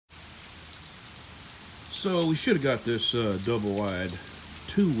So we should have got this double wide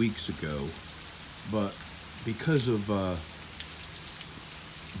 2 weeks ago, but because of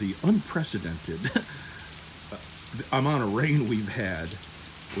the unprecedented amount of rain we've had,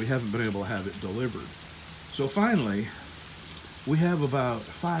 we haven't been able to have it delivered. So finally, we have about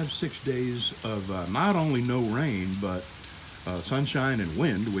 5-6 days of not only no rain, but sunshine and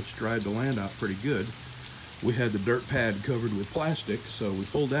wind, which dried the land out pretty good. We had the dirt pad covered with plastic, so we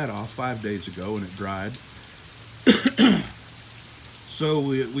pulled that off 5 days ago and it dried. So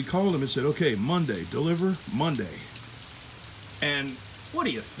we called them and said, okay, Monday, deliver Monday. And what do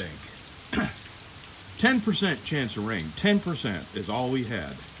you think? 10% chance of rain. 10% is all we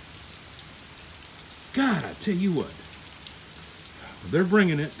had. God, I tell you what. They're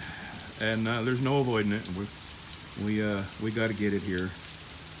bringing it, and there's no avoiding it. We got to get it here.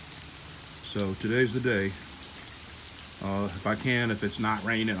 So today's the day. If I can, if it's not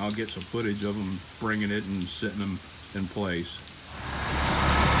raining, I'll get some footage of them bringing it and setting them in place.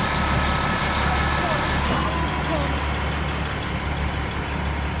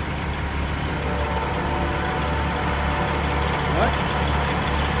 What?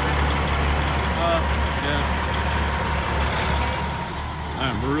 Yeah.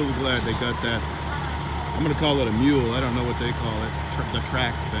 I'm really glad they got that. I'm gonna call it a mule. I don't know what they call it. The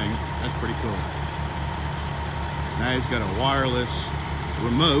track thing. That's pretty cool. Now he's got a wireless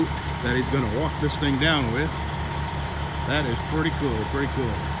remote that he's going to walk this thing down with. That is pretty cool, pretty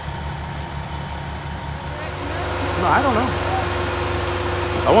cool. No, I don't know.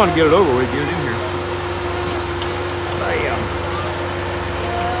 I want to get it over with, get it in here. Bam.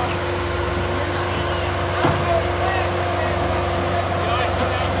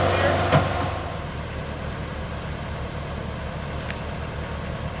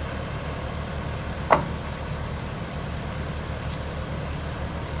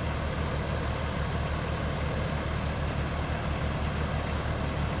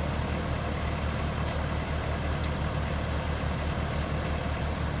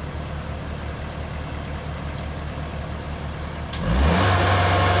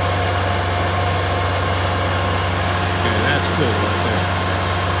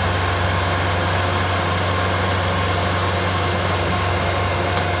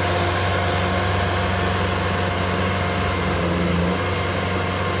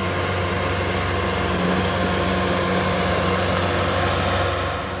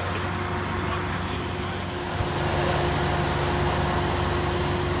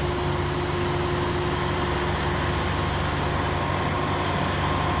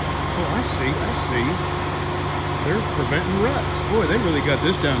 I see. They're preventing ruts. Boy, they really got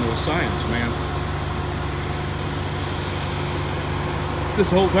this down to a science, man. This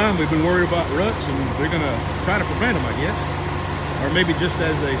whole time we've been worried about ruts, and they're going to try to prevent them, I guess. Or maybe just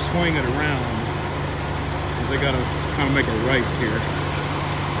as they swing it around, they got to kind of make a right here.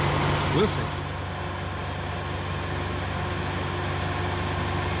 We'll see.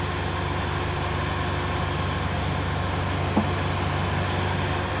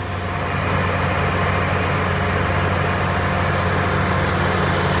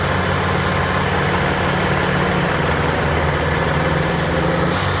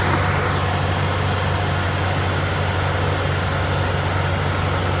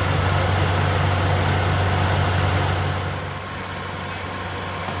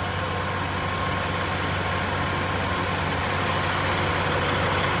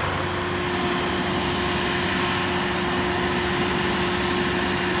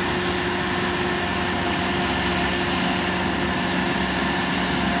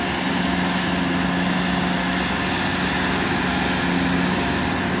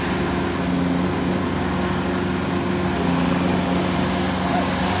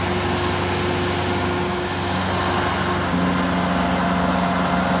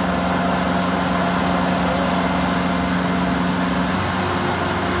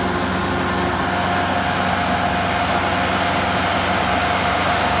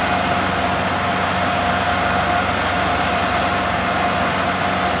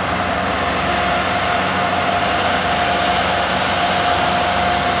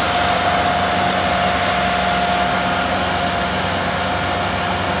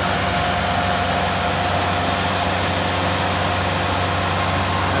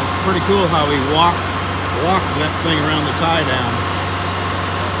 Pretty cool how he walked that thing around the tie down.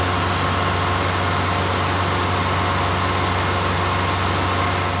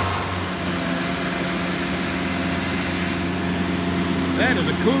 That is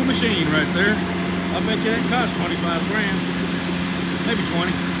a cool machine right there. I bet you that cost 25 grand. Maybe 20.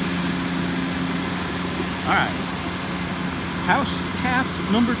 All right. House half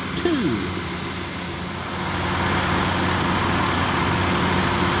number 2.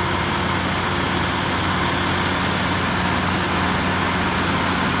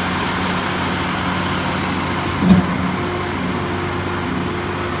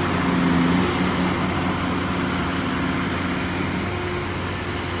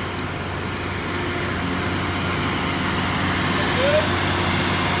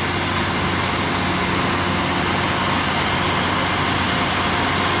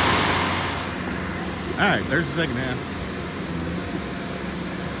 right, there's the second half.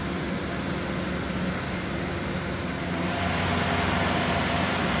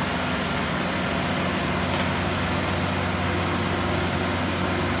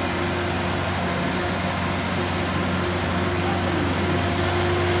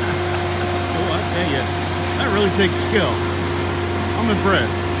 Oh, I tell you, that really takes skill. I'm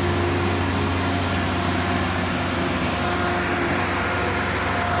impressed.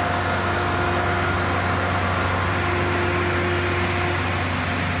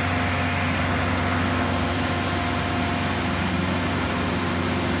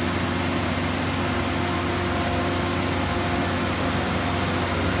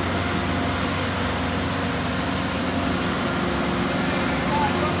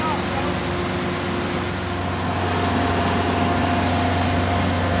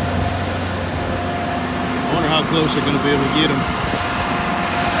 How close they're going to be able to get them.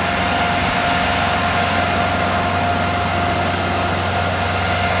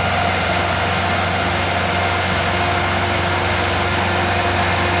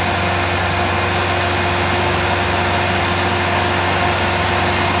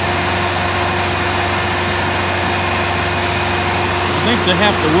 I think they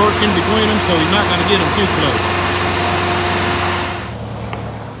have to work in between them, so he's not going to get them too close.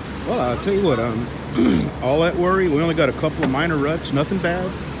 Well, I'll tell you what, all that worry, we only got a couple of minor ruts, nothing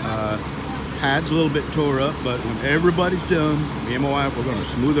bad. Pad's a little bit tore up, but when everybody's done, me and my wife, we're going to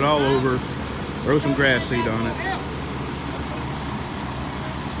smooth it all over, throw some grass seed on it.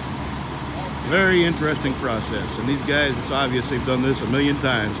 Very interesting process, and these guys, it's obvious they've done this a million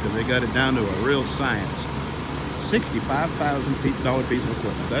times because they got it down to a real science. $65,000 piece of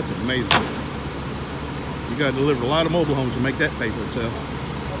equipment. That's amazing. You got to deliver a lot of mobile homes to make that pay for itself.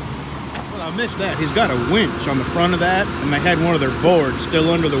 Well, I missed that. He's got a winch on the front of that, and they had one of their boards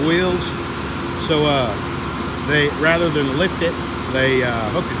still under the wheels. So they, rather than lift it, they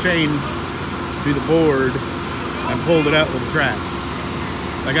hooked a chain to the board and pulled it out with a track.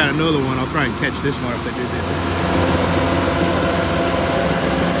 I got another one. I'll try and catch this one if they do this.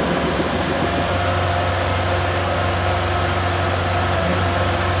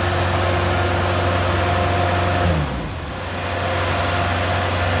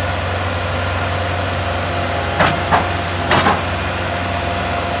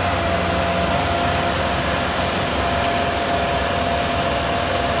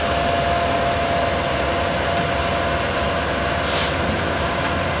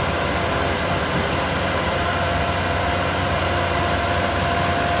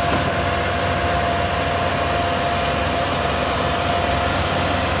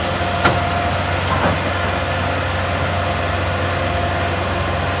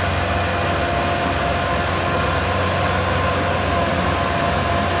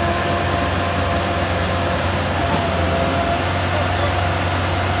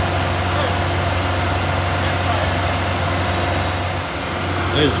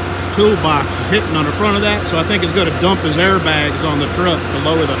 His toolbox is hitting on the front of that, so I think it's going to dump his airbags on the truck to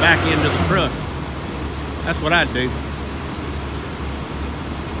lower the back end of the truck. That's what I'd do.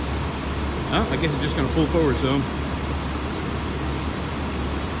 Well, I guess it's just going to pull forward some.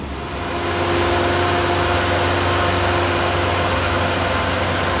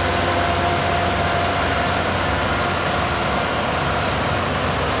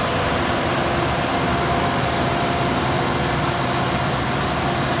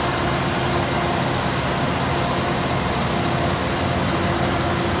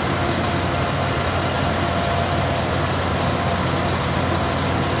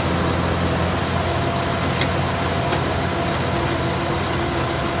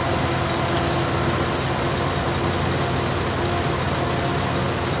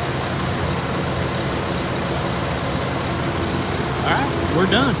 We're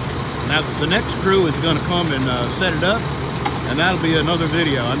done. Now the next crew is going to come and set it up, and that'll be another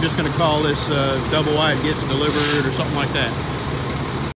video. I'm just going to call this double wide gets delivered or something like that.